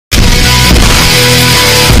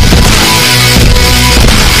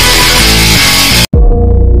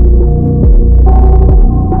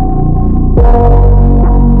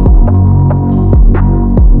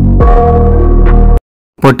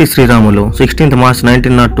Potti Sriramulu, 16th March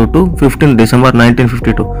 1902 to 15th December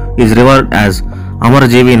 1952, is revered as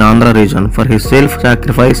Amarjeevi in Andhra region for his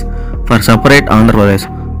self-sacrifice for separate Andhra Pradesh.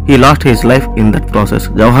 He lost his life in that process.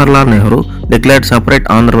 Jawaharlal Nehru declared separate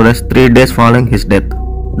Andhra Pradesh 3 days following his death.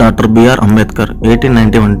 Dr. B.R. Ambedkar,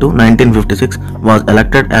 1891 to 1956, was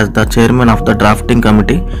elected as the chairman of the drafting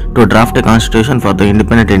committee to draft a constitution for the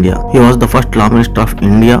independent India. He was the first Law Minister of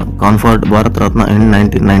India conferred Bharat Ratna in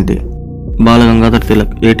 1990. Bal Gangadhar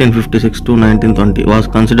Tilak, 1856 to 1920, was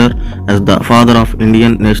considered as the father of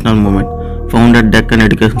Indian national movement. Founded Deccan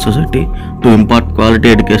Education Society to impart quality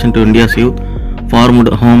education to India's youth. Formed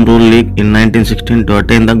Home Rule League in 1916 to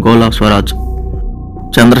attain the goal of Swaraj.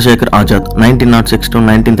 Chandrasekhar Azad, 1906 to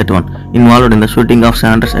 1931, involved in the shooting of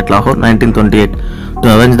Sanders at Lahore 1928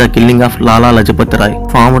 to avenge the killing of Lala Lajpat Rai.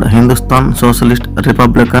 Formed Hindustan Socialist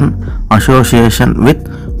Republican Association with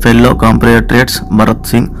fellow compatriots Bharat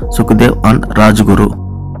Singh, Sukhdev and Rajguru.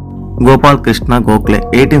 Gopal Krishna Gokhale,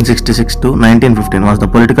 1866 to 1915, was the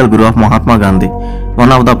political guru of Mahatma Gandhi,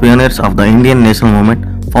 one of the pioneers of the Indian national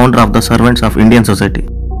movement, founder of the Servants of Indian Society.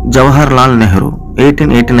 Jawaharlal Nehru,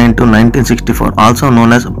 1889 to 1964, also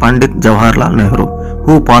known as Pandit Jawaharlal Nehru,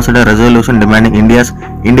 who passed a resolution demanding India's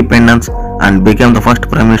independence and became the first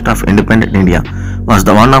Prime Minister of independent India, was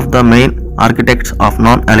the one of the main architects of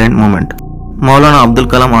non-aligned movement. Maulana Abdul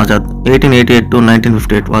Kalam Azad, 1888 to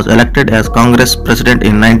 1958, was elected as Congress President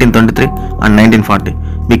in 1923 and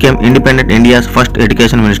 1940, became independent India's first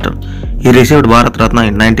education minister. He received Bharat Ratna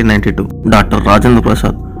in 1992. Dr. Rajendra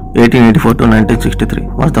Prasad, 1884 to 1963,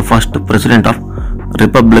 was the first President of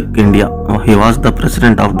Republic India. He was the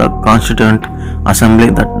President of the Constituent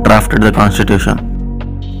Assembly that drafted the Constitution.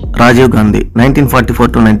 Rajiv Gandhi, 1944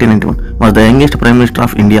 to 1991, was the youngest Prime Minister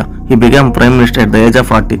of India. He became Prime Minister at the age of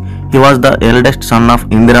 40. He was the eldest son of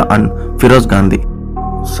Indira and Firoz Gandhi.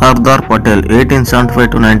 Sardar Patel,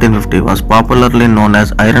 1875 to 1950, was popularly known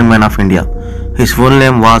as Iron Man of India. His full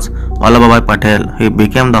name was Vallabhbhai Patel. He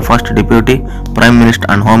became the first Deputy Prime Minister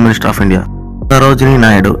and Home Minister of India. Sarojini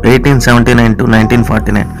Naidu, 1879 to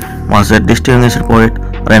 1949, was a distinguished poet,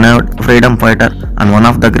 renowned freedom fighter, and one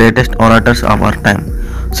of the greatest orators of our time.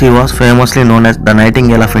 She was famously known as the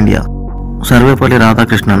Nightingale of India. Sarvepalli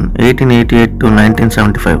Radhakrishnan, 1888 to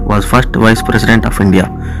 1975, was first Vice President of India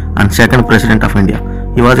and second President of India.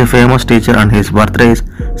 He was a famous teacher and his birthday is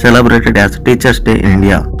celebrated as Teachers' Day in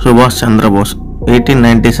India. Subhash Chandra Bose,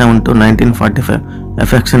 1897 to 1945,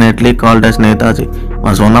 affectionately called as Netaji,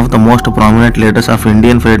 was one of the most prominent leaders of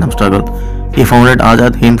Indian freedom struggle. He founded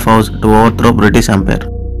Azad Hind Fauj to overthrow British Empire.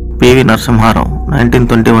 P.V. Narasimha Rao,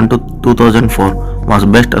 1921 to 2004, was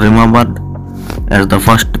best remembered as the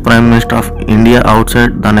first Prime Minister of India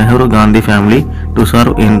outside the Nehru-Gandhi family to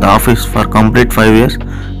serve in the office for complete 5 years.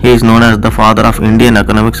 He is known as the father of Indian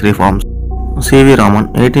economics reforms. C.V.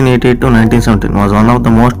 Raman, 1888 to 1917, was one of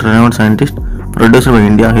the most renowned scientists produced by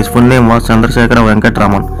India. His full name was Chandrasekhara Venkat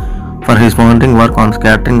Raman. For his founding work on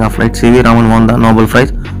scattering of light, C.V. Raman won the Nobel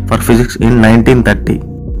Prize for Physics in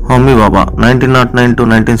 1930. Homi Bhabha, 1909 to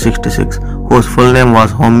 1966, whose full name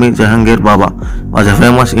was Homi Jahangir Bhabha, was a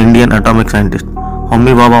famous Indian atomic scientist.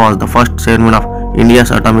 Homi Bhabha was the first chairman of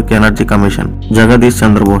India's Atomic Energy Commission. Jagadish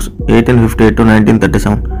Chandra Bose, 1858 to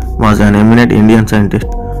 1937, was an eminent Indian scientist.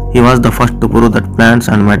 He was the first to prove that plants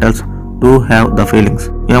and metals do have the feelings.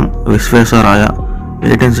 M. Visvesvaraya,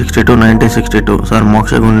 1860 to 1962, Sir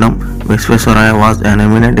Moksha Gundam Visvesvaraya was an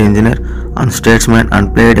eminent engineer and statesman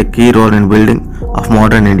and played a key role in building of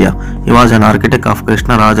modern India. He was an architect of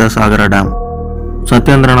Krishna Raja Sagara Dam.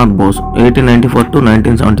 Satyendranath Bose, 1894 to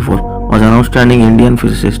 1974, was an outstanding Indian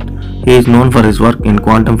physicist. He is known for his work in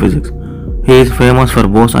quantum physics. He is famous for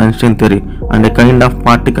Bose-Einstein theory, and a kind of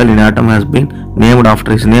particle in atom has been named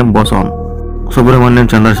after his name, boson. Subramanian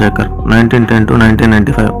Chandrasekhar, 1910 to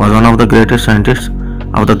 1995, was one of the greatest scientists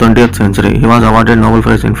of the 20th century. He was awarded Nobel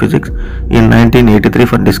Prize in Physics in 1983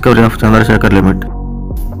 for discovery of Chandrasekhar limit.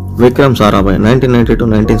 Vikram Sarabhai, 1990 to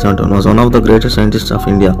 1971, was one of the greatest scientists of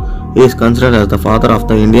India. He is considered as the father of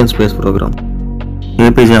the Indian space program.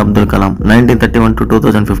 APJ Abdul Kalam, 1931 to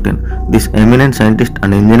 2015. This eminent scientist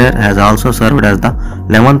and engineer has also served as the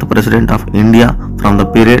 11th President of India from the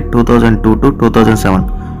period 2002 to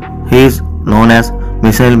 2007. He is known as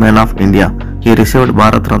Missile Man of India. He received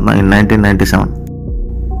Bharat Ratna in 1997.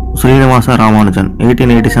 Srinivasa Ramanujan,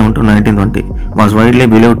 1887 to 1920, was widely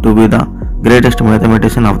believed to be the greatest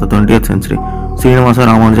mathematician of the 20th century. Srinivasa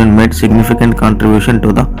Ramanujan made significant contribution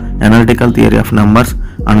to the analytical theory of numbers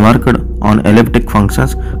and worked on elliptic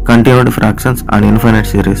functions, continued fractions and infinite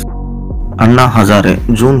series. Anna Hazare,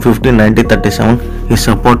 June 15, 1937, his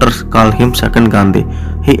supporters called him Second Gandhi.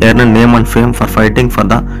 He earned name and fame for fighting for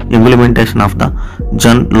the implementation of the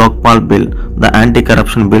Jan Lokpal Bill, the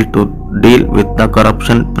anti-corruption bill to deal with the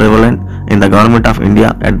corruption prevalent in the government of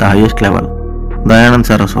India at the highest level. Dayanand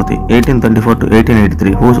Saraswati, 1824 to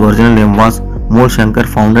 1883, whose original name was Mool Shankar,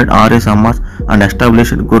 founded Arya Samaj and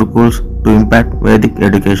established Gurukuls to impact Vedic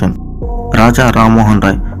education. Raja Ram Mohan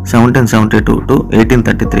Rai, 1772 to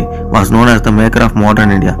 1833, was known as the maker of modern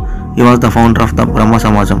India. He was the founder of the Brahma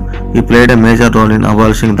Samajam. He played a major role in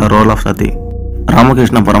abolishing the role of sati.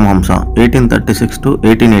 Ramakrishna Paramahamsa, 1836 to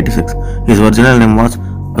 1886. His original name was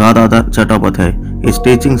Gadadhar Chattopadhyay. His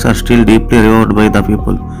teachings are still deeply revered by the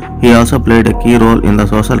people. He also played a key role in the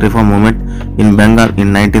social reform movement in Bengal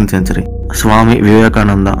in 19th century. Swami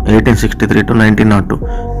Vivekananda, 1863 to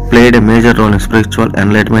 1902, played a major role in spiritual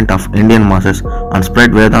enlightenment of Indian masses and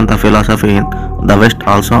spread Vedanta philosophy in the West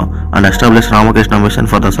also, and established Ramakrishna Mission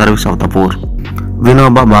for the service of the poor.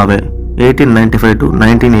 Vinoba Bhave, 1895 to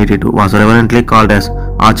 1982, was reverently called as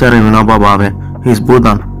Acharya Vinoba Bhave. His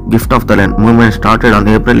Bhudan, Gift of the Land movement started on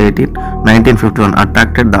April 18, 1951,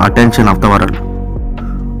 attracted the attention of the world.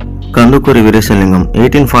 Kandukuri Veeraselingam,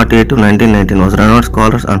 1848 to 1919, was a renowned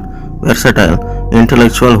scholar and versatile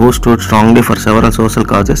intellectual who stood strongly for several social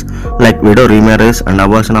causes like widow remarriages and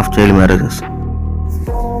abolition of child marriages.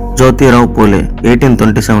 Jyotirao Phule,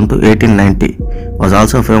 1827 to 1890, was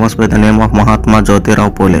also famous by the name of Mahatma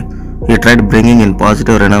Jyotirao Phule. He tried bringing in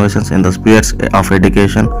positive renovations in the spheres of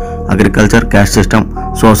education, agriculture, caste system,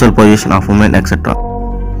 social position of women, etc.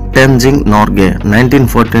 Tenzing Norgay,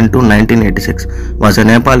 1914 to 1986, was a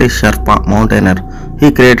Nepali Sherpa mountaineer.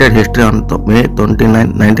 He created history on May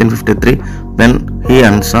 29, 1953, when he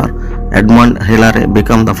and Sir Edmund Hillary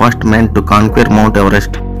became the first men to conquer Mount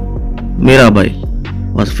Everest. Mirabai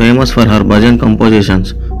was famous for her bhajan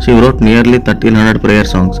compositions. She wrote nearly 1300 prayer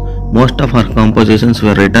songs. Most of her compositions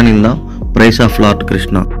were written in the praise of Lord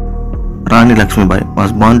Krishna. Rani Lakshmibai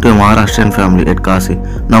was born to a Maharashtrian family at Kasi,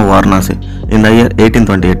 now Varanasi, in the year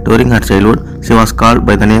 1828. During her childhood, she was called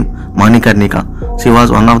by the name Manikarnika. She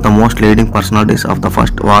was one of the most leading personalities of the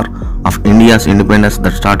First War of India's independence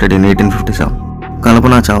that started in 1857.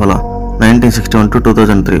 Kalpana Chawla, 1961 to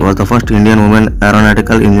 2003, was the first Indian woman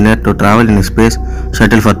aeronautical engineer to travel in a space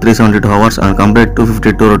shuttle for 372 hours and complete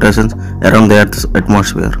 252 rotations around the Earth's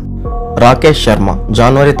atmosphere. Rakesh Sharma,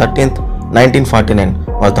 January 13, 1949,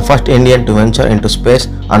 was the first Indian to venture into space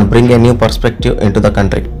and bring a new perspective into the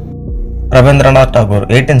country. Rabindranath Tagore,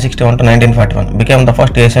 1861 to 1941, became the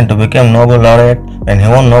first Asian to become Nobel laureate when he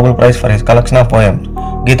won Nobel Prize for his collection of poems,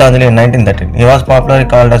 Gitanjali, in 1913. He was popularly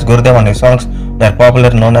called as Gurudev and his songs were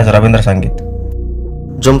popularly known as Rabindra Sangeet.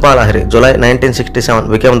 Jhumpa Lahiri, July 1967,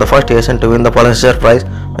 became the first Asian to win the Pulitzer Prize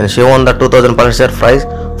when she won the 2000 Pulitzer Prize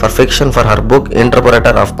for fiction for her book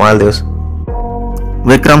Interpreter of Maldives.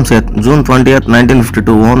 Vikram Seth, June 20,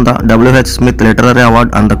 1952, won the W. H. Smith Literary Award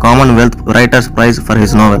and the Commonwealth Writers' Prize for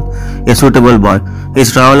his novel, A Suitable Boy.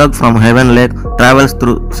 His travelogue from Heaven Lake travels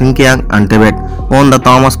through Xinjiang and Tibet, won the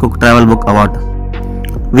Thomas Cook Travel Book Award.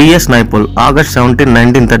 V. S. Naipaul, August 17,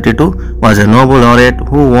 1932, was a Nobel laureate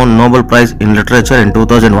who won Nobel Prize in Literature in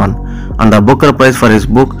 2001 and the Booker Prize for his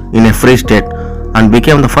book In a Free State, and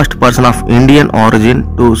became the first person of Indian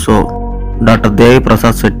origin to so. Dr. Devi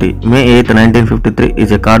Prasad Shetty, May 8, 1953,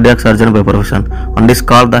 is a cardiac surgeon by profession and is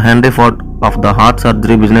called the Henry Ford of the heart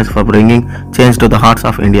surgery business for bringing change to the hearts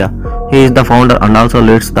of India. He is the founder and also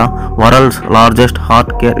leads the world's largest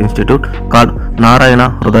heart care institute called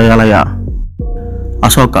Narayana Hrudayalaya.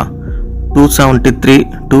 Ashoka, 273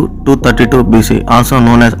 to 232 BC, also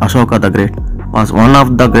known as Ashoka the Great, was one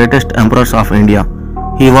of the greatest emperors of India.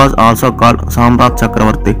 He was also called Samrat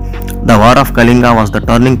Chakravarti. The War of Kalinga was the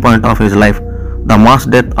turning point of his life. The mass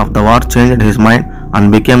death of the war changed his mind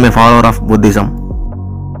and became a follower of Buddhism.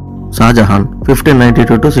 Shah Jahan, 1592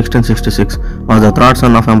 to 1666, was the third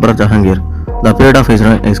son of Emperor Jahangir. The period of his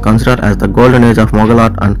reign is considered as the golden age of Mughal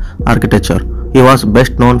art and architecture. He was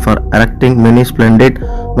best known for erecting many splendid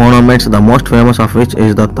monuments, the most famous of which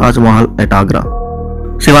is the Taj Mahal at Agra.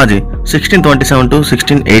 Shivaji, 1627 to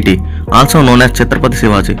 1680, also known as Chhatrapati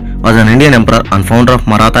Shivaji, was an Indian emperor and founder of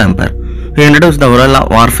Maratha Empire. He introduced the guerrilla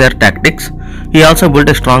warfare tactics. He also built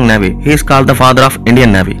a strong navy. He is called the father of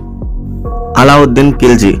Indian Navy. Alauddin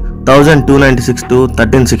Khilji, 1296 to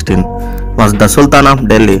 1316, was the Sultan of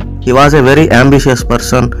Delhi. He was a very ambitious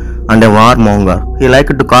person and a warmonger. He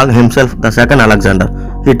liked to call himself the second Alexander.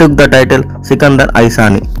 He took the title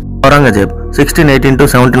Sikandar-i-Sani. Aurangzeb, 1618 to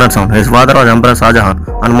 1707. His father was Emperor Shah Jahan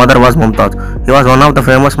and mother was Mumtaz. He was one of the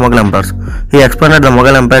famous Mughal emperors. He expanded the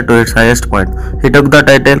Mughal Empire to its highest point. He took the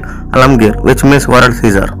title Alamgir, which means World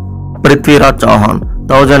Caesar. Prithviraj Chauhan,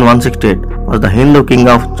 1168, was the Hindu king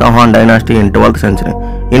of Chauhan dynasty in 12th century.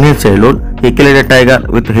 In his childhood, he killed a tiger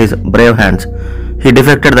with his brave hands. He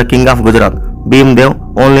defeated the king of Gujarat, Bhimdev,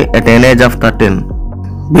 only at an age of 13.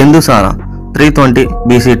 Bindusara, 320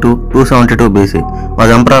 BC to 272 BC, was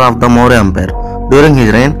emperor of the Maurya Empire. During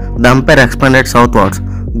his reign, the empire expanded southwards.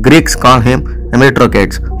 Greeks call him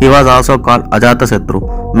Emitrocates. He was also called Ajatasatru,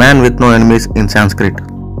 man with no enemies in Sanskrit.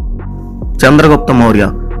 Chandragupta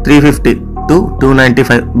Maurya, 350 to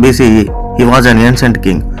 295 BCE, he was an ancient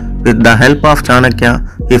king. With the help of Chanakya,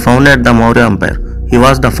 he founded the Maurya Empire. He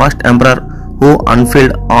was the first emperor who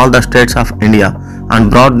unfilled all the states of India and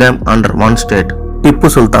brought them under one state. Tippu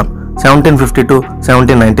Sultan,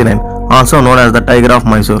 1750-1799, also known as the Tiger of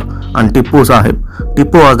Mysore, and Tippu Sahib.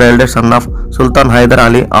 Tippu was the eldest son of Sultan Hyder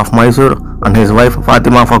Ali of Mysore and his wife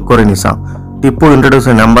Fatima Fakkur-i-Nisa. Tippu introduced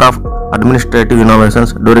a number of administrative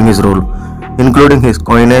innovations during his rule, including his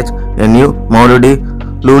coinage, a new Mauludi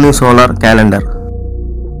lunisolar calendar,